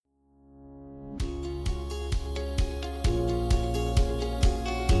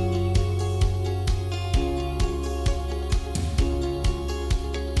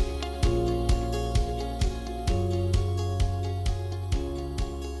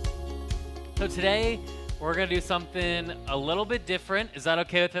So today, we're going to do something a little bit different. Is that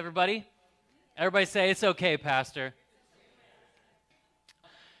okay with everybody? Everybody say, it's okay, Pastor.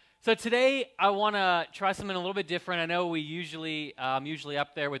 So today, I want to try something a little bit different. I know we usually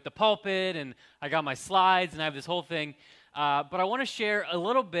up there with the pulpit, and I got my slides, and I have this whole thing. But I want to share a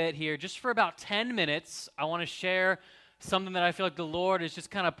little bit here, just for about 10 minutes. I want to share something that I feel like the Lord has just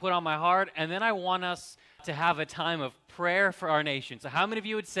kind of put on my heart, and then I want us to have a time of prayer for our nation. So how many of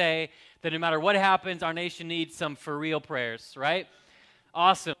you would say that no matter what happens, our nation needs some for real prayers, right?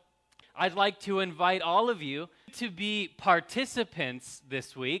 Awesome. I'd like to invite all of you to be participants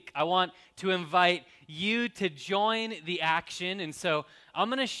this week. I want to invite you to join the action. And so I'm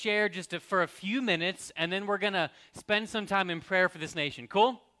going to share just for a few minutes, and then we're going to spend some time in prayer for this nation.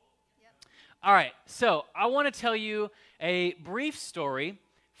 Cool? Yep. All right. So I want to tell you a brief story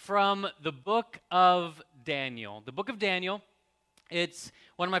from the book of Daniel. The book of Daniel, it's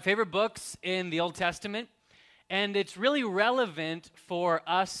one of my favorite books in the Old Testament, and it's really relevant for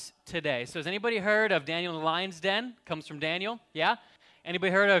us today. So has anybody heard of Daniel in the Lion's Den? Comes from Daniel, yeah?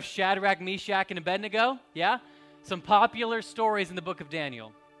 Anybody heard of Shadrach, Meshach, and Abednego? Yeah? Some popular stories in the book of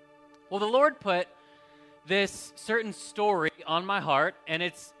Daniel. Well, the Lord put this certain story on my heart, and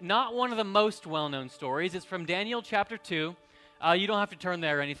it's not one of the most well-known stories. It's from Daniel chapter 2. You don't have to turn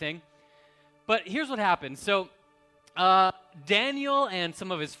there or anything. But here's what happened. So Daniel and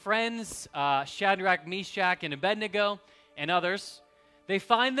some of his friends, Shadrach, Meshach, and Abednego, and others, they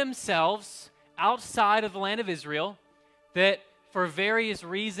find themselves outside of the land of Israel that for various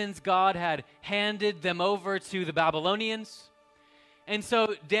reasons God had handed them over to the Babylonians. And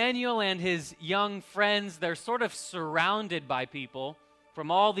so Daniel and his young friends, they're sort of surrounded by people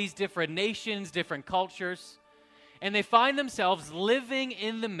from all these different nations, different cultures. And they find themselves living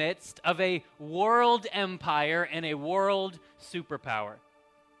in the midst of a world empire and a world superpower.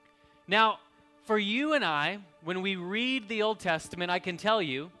 Now, for you and I, when we read the Old Testament, I can tell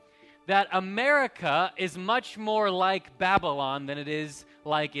you that America is much more like Babylon than it is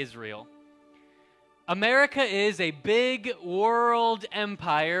like Israel. America is a big world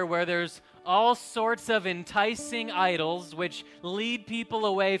empire where there's all sorts of enticing idols which lead people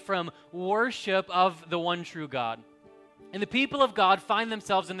away from worship of the one true God. And the people of God find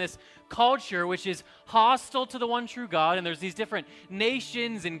themselves in this culture which is hostile to the one true God, and there's these different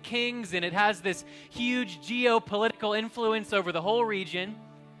nations and kings, and it has this huge geopolitical influence over the whole region.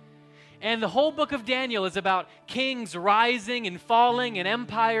 And the whole book of Daniel is about kings rising and falling and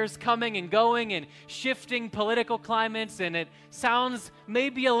empires coming and going and shifting political climates, and it sounds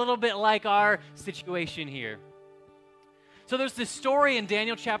maybe a little bit like our situation here. So there's this story in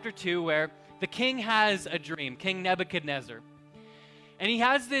Daniel chapter 2 where the king has a dream, King Nebuchadnezzar. And he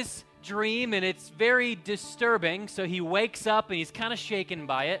has this dream, and it's very disturbing, so he wakes up and he's kind of shaken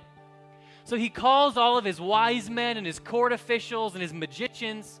by it. So he calls all of his wise men and his court officials and his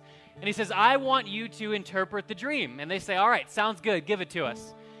magicians, and he says, I want you to interpret the dream. And they say, all right, sounds good, give it to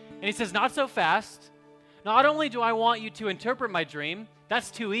us. And he says, not so fast. Not only do I want you to interpret my dream, that's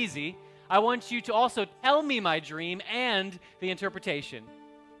too easy. I want you to also tell me my dream and the interpretation.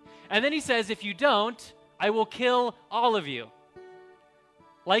 And then he says, if you don't, I will kill all of you.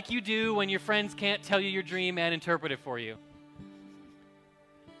 Like you do when your friends can't tell you your dream and interpret it for you.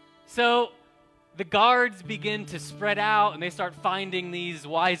 So the guards begin to spread out, and they start finding these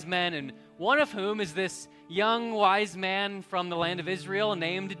wise men, and one of whom is this young wise man from the land of Israel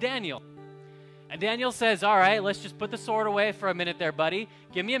named Daniel. And Daniel says, all right, let's just put the sword away for a minute there, buddy.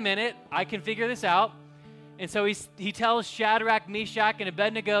 Give me a minute. I can figure this out. And so he tells Shadrach, Meshach, and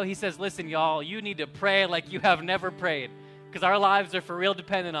Abednego, he says, listen, y'all, you need to pray like you have never prayed, because our lives are for real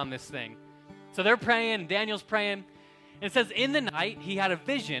dependent on this thing. So they're praying, and Daniel's praying. And it says, in the night, he had a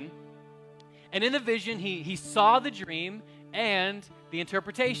vision. And in the vision, he saw the dream and the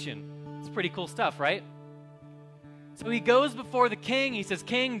interpretation. It's pretty cool stuff, right? So he goes before the king. He says,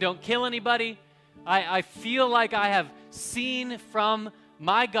 King, don't kill anybody. I feel like I have seen from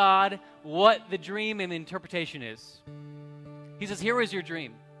my God what the dream and the interpretation is. He says, here was your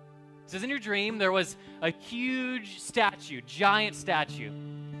dream. He says, in your dream, there was a huge statue, giant statue.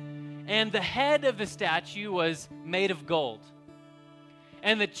 And the head of the statue was made of gold.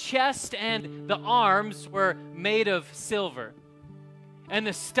 And the chest and the arms were made of silver. And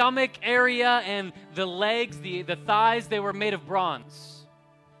the stomach area and the legs, the thighs, they were made of bronze.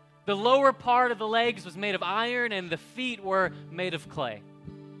 The lower part of the legs was made of iron, and the feet were made of clay.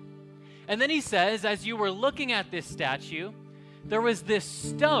 And then he says, as you were looking at this statue, there was this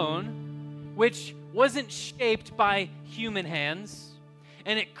stone which wasn't shaped by human hands,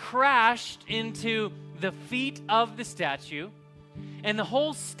 and it crashed into the feet of the statue, And the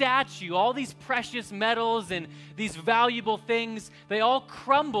whole statue, all these precious metals and these valuable things, they all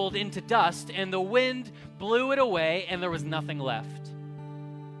crumbled into dust, and the wind blew it away, and there was nothing left.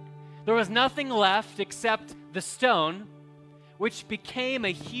 There was nothing left except the stone, which became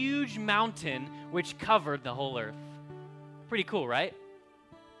a huge mountain which covered the whole earth. Pretty cool, right?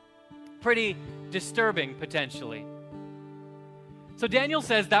 Pretty disturbing, potentially. So Daniel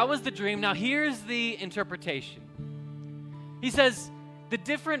says that was the dream. Now here's the interpretation. He says the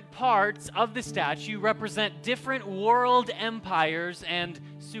different parts of the statue represent different world empires and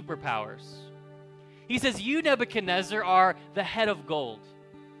superpowers. He says, you, Nebuchadnezzar, are the head of gold.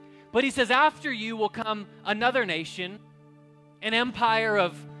 But he says, after you will come another nation, an empire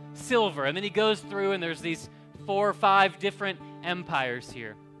of silver. And then he goes through, and there's these 4 or 5 different empires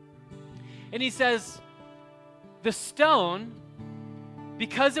here. And he says, the stone,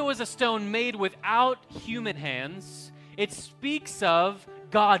 because it was a stone made without human hands, it speaks of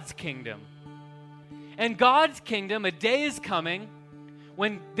God's kingdom. And God's kingdom, a day is coming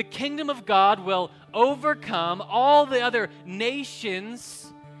when the kingdom of God will overcome all the other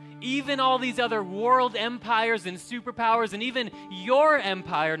nations, even all these other world empires and superpowers, and even your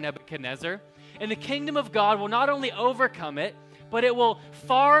empire, Nebuchadnezzar. And the kingdom of God will not only overcome it, but it will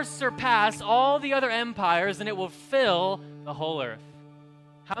far surpass all the other empires, and it will fill the whole earth.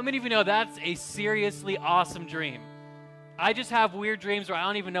 How many of you know that's a seriously awesome dream? I just have weird dreams where I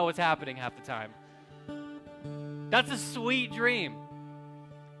don't even know what's happening half the time. That's a sweet dream.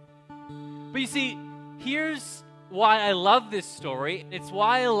 But you see, here's why I love this story. It's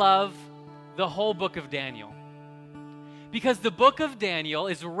why I love the whole book of Daniel. Because the book of Daniel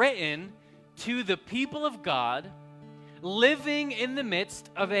is written to the people of God living in the midst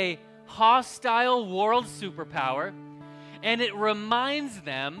of a hostile world superpower, and it reminds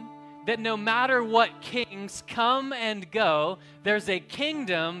them that no matter what kings come and go, there's a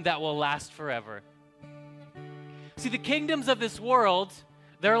kingdom that will last forever. See, the kingdoms of this world,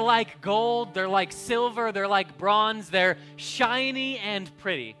 they're like gold, they're like silver, they're like bronze, they're shiny and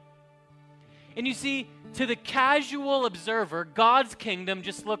pretty. And you see, to the casual observer, God's kingdom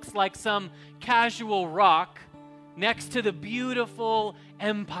just looks like some casual rock next to the beautiful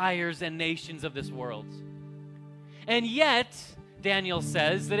empires and nations of this world. And yet, Daniel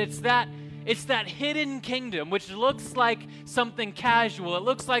says that it's that hidden kingdom which looks like something casual, it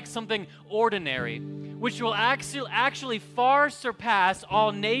looks like something ordinary, which will actually far surpass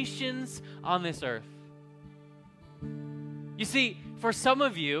all nations on this earth. You see, for some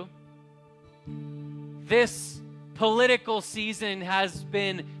of you, this political season has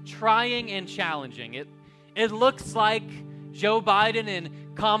been trying and challenging. It looks like Joe Biden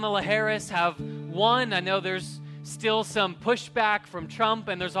and Kamala Harris have won. I know there's still some pushback from Trump,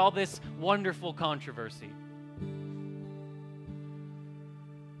 and there's all this wonderful controversy.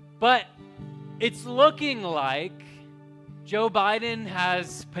 But it's looking like Joe Biden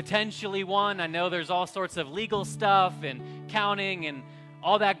has potentially won. I know there's all sorts of legal stuff and counting, and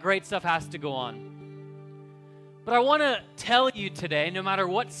all that great stuff has to go on. But I want to tell you today, no matter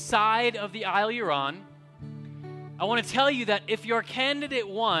what side of the aisle you're on, I want to tell you that if your candidate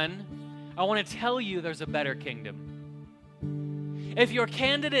won, I want to tell you there's a better kingdom. If your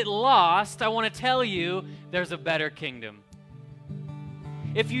candidate lost, I want to tell you there's a better kingdom.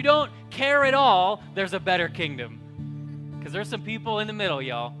 If you don't care at all, there's a better kingdom. Because there's some people in the middle,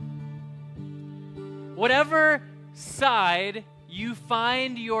 y'all. Whatever side you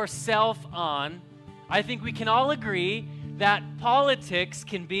find yourself on, I think we can all agree that politics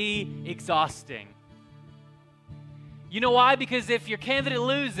can be exhausting. You know why? Because if your candidate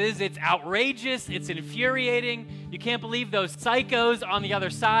loses, it's outrageous, it's infuriating. You can't believe those psychos on the other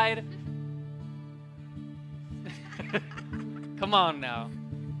side. Come on now.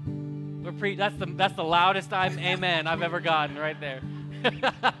 That's the loudest amen I've ever gotten right there.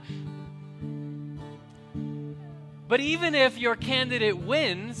 But even if your candidate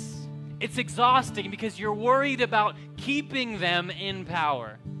wins, it's exhausting because you're worried about keeping them in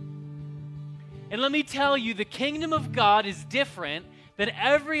power. And let me tell you, the kingdom of God is different than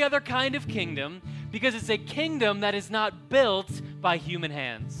every other kind of kingdom because it's a kingdom that is not built by human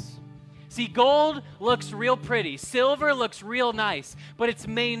hands. See, gold looks real pretty, silver looks real nice, but it's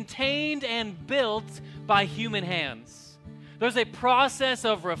maintained and built by human hands. There's a process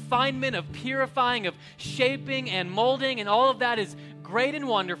of refinement, of purifying, of shaping and molding, and all of that is great and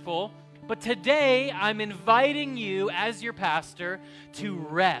wonderful. But today, I'm inviting you as your pastor to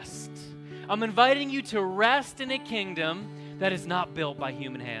rest. I'm inviting you to rest in a kingdom that is not built by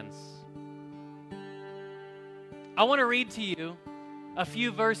human hands. I want to read to you a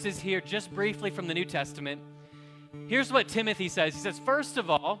few verses here just briefly from the New Testament. Here's what Timothy says. He says, first of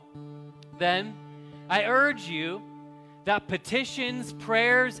all, then, I urge you that petitions,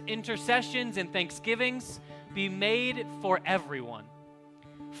 prayers, intercessions, and thanksgivings be made for everyone,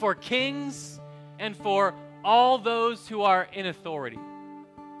 for kings and for all those who are in authority,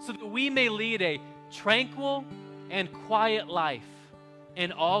 so that we may lead a tranquil and quiet life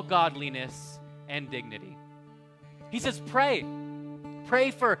in all godliness and dignity. He says, pray.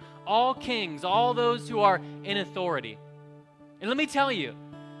 Pray for all kings, all those who are in authority. And let me tell you,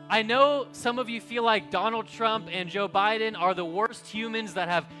 I know some of you feel like Donald Trump and Joe Biden are the worst humans that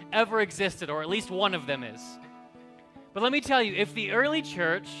have ever existed, or at least one of them is. But let me tell you, if the early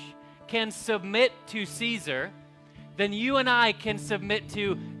church can submit to Caesar, then you and I can submit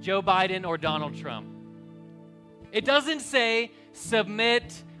to Joe Biden or Donald Trump. It doesn't say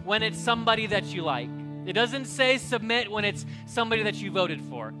submit when it's somebody that you like. It doesn't say submit when it's somebody that you voted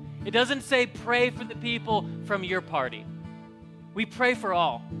for. It doesn't say pray for the people from your party. We pray for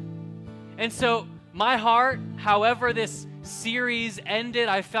all. And so my heart, however this series ended,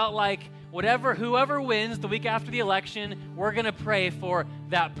 I felt like whoever wins the week after the election, we're going to pray for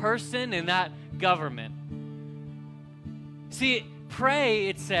that person and that government. See, pray,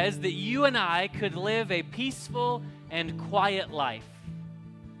 it says, that you and I could live a peaceful and quiet life.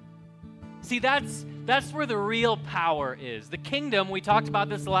 See, that's where the real power is. The kingdom, we talked about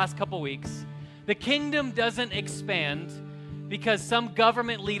this the last couple weeks, the kingdom doesn't expand because some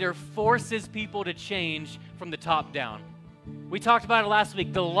government leader forces people to change from the top down. We talked about it last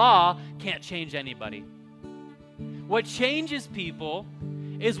week. The law can't change anybody. What changes people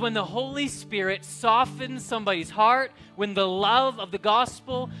is when the Holy Spirit softens somebody's heart, when the love of the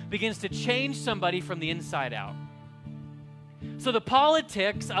gospel begins to change somebody from the inside out. So the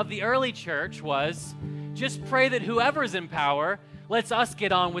politics of the early church was just pray that whoever's in power lets us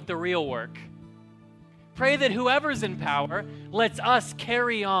get on with the real work. Pray that whoever's in power lets us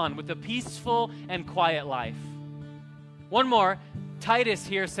carry on with a peaceful and quiet life. One more, Titus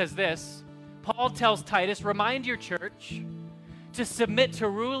here says this. Paul tells Titus, remind your church to submit to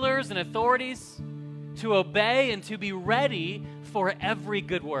rulers and authorities, to obey and to be ready for every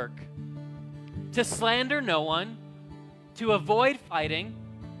good work, to slander no one, to avoid fighting,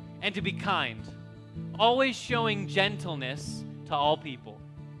 and to be kind, always showing gentleness to all people.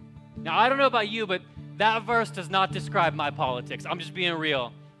 Now, I don't know about you, but that verse does not describe my politics. I'm just being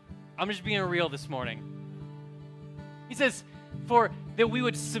real. I'm just being real this morning. He says, that we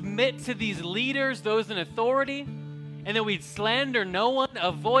would submit to these leaders, those in authority, and that we'd slander no one,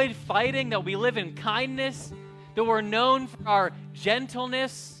 avoid fighting, that we live in kindness, that we're known for our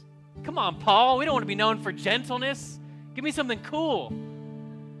gentleness. Come on, Paul, we don't want to be known for gentleness. Give me something cool.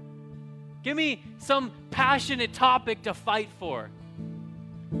 Give me some passionate topic to fight for.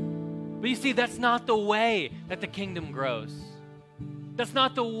 But you see, that's not the way that the kingdom grows. That's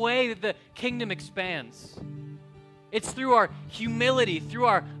not the way that the kingdom expands. It's through our humility, through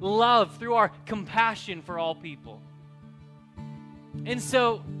our love, through our compassion for all people. And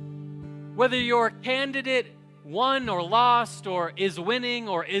so, whether your candidate won or lost, or is winning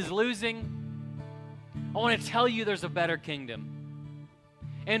or is losing, I want to tell you there's a better kingdom.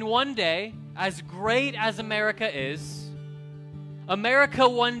 And one day, as great as America is, America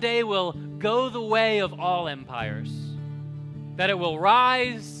one day will go the way of all empires. That it will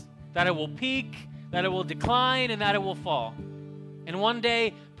rise, that it will peak, that it will decline, and that it will fall. And one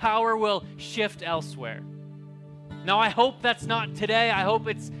day, power will shift elsewhere. Now, I hope that's not today. I hope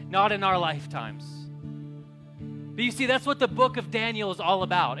it's not in our lifetimes. But you see, that's what the book of Daniel is all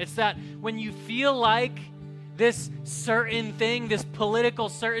about. It's that when you feel like this certain thing, this political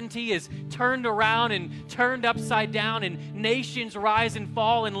certainty is turned around and turned upside down, and nations rise and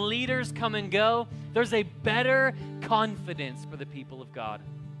fall, and leaders come and go, there's a better confidence for the people of God.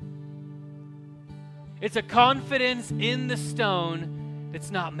 It's a confidence in the stone that's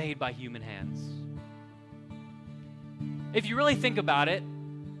not made by human hands. If you really think about it,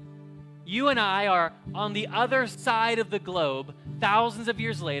 you and I are on the other side of the globe, thousands of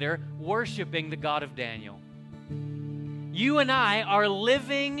years later, worshiping the God of Daniel. You and I are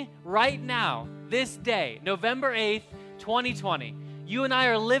living right now, this day, November 8th, 2020. You and I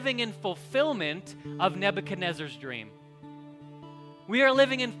are living in fulfillment of Nebuchadnezzar's dream. We are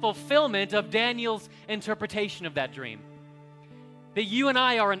living in fulfillment of Daniel's interpretation of that dream. That you and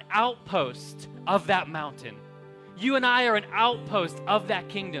I are an outpost of that mountain. You and I are an outpost of that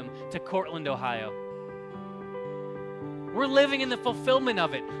kingdom to Cortland, Ohio. We're living in the fulfillment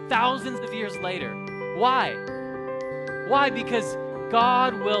of it thousands of years later. Why? Why? Because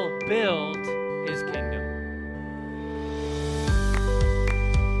God will build his kingdom.